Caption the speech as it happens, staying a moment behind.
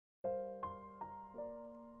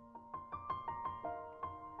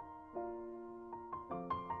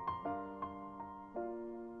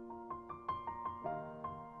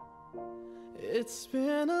It's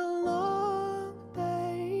been a long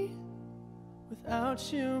day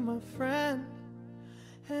without you, my friend,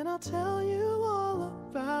 and I'll tell you all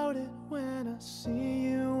about it when I see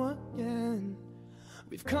you again.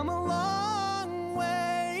 We've come a long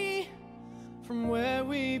way from where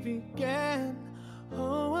we began.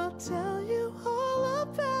 Oh, I'll tell you all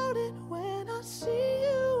about it when I see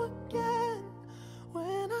you again.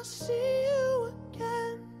 When I see you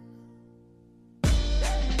again.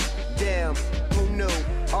 Damn, who knew?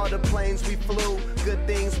 All the planes we flew, good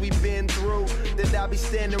things we've been through, that I'll be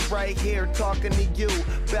standing right here talking to you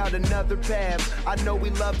about another path. I know we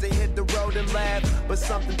love to hit the road and laugh, but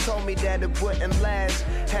something told me that it wouldn't last.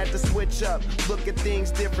 Had to switch up, look at things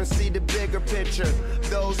different, see the bigger picture.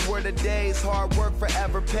 Those were the days, hard work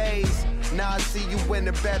forever pays. Now I see you in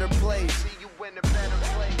a better place.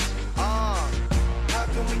 How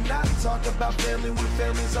can we not talk about family when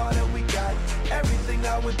family's all that we got? Everything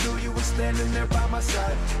I would do, you were standing there by my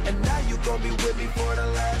side, and now you gon' be with me for the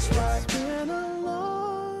last ride. It's been a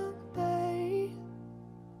long day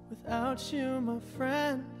without you, my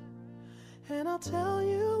friend, and I'll tell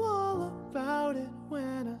you all about it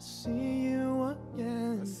when I see you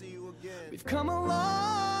again. We've come a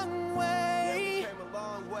long way,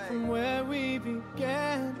 from where we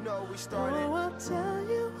began. You know we started. Oh, I'll tell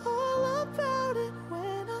you all about it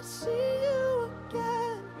when I see you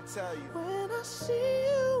again. Let me tell you. When I see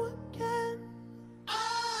you again.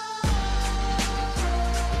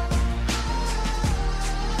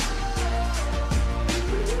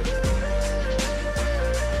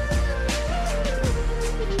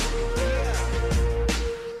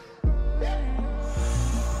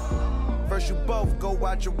 First you both go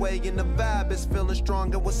out your way and the vibe is feeling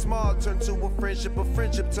strong. And what's small turn to a friendship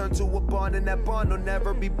turn to a bond, and that bond will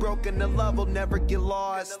never be broken. The love will never get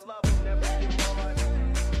lost.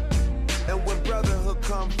 And when brotherhood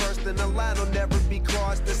come first, then the line will never be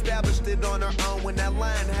crossed. Established it on our own when that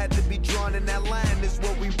line had to be drawn, and that line is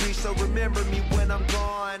what we reach. So remember me when I'm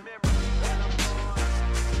gone.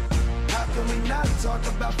 How can we not talk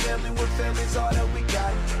about family when family's all that we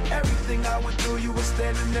got? Everything I went through, you were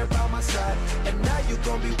standing there by my side, and now you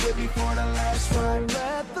gon' be with me for the last ride.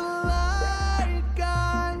 Let the light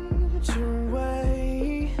guide your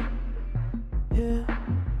way. Yeah.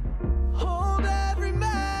 Hold every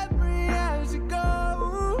memory as you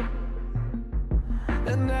go,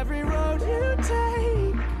 and every road you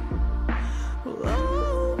take will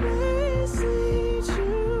always lead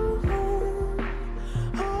you home.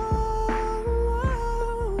 Oh,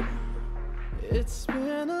 it's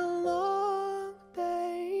been a long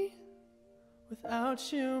day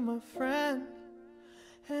without you, my friend,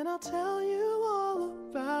 and I'll tell you all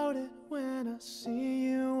about it when I see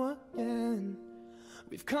you again.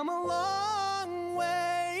 We've come a long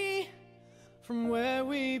way from where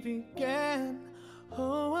we began.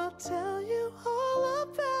 Oh, I'll tell you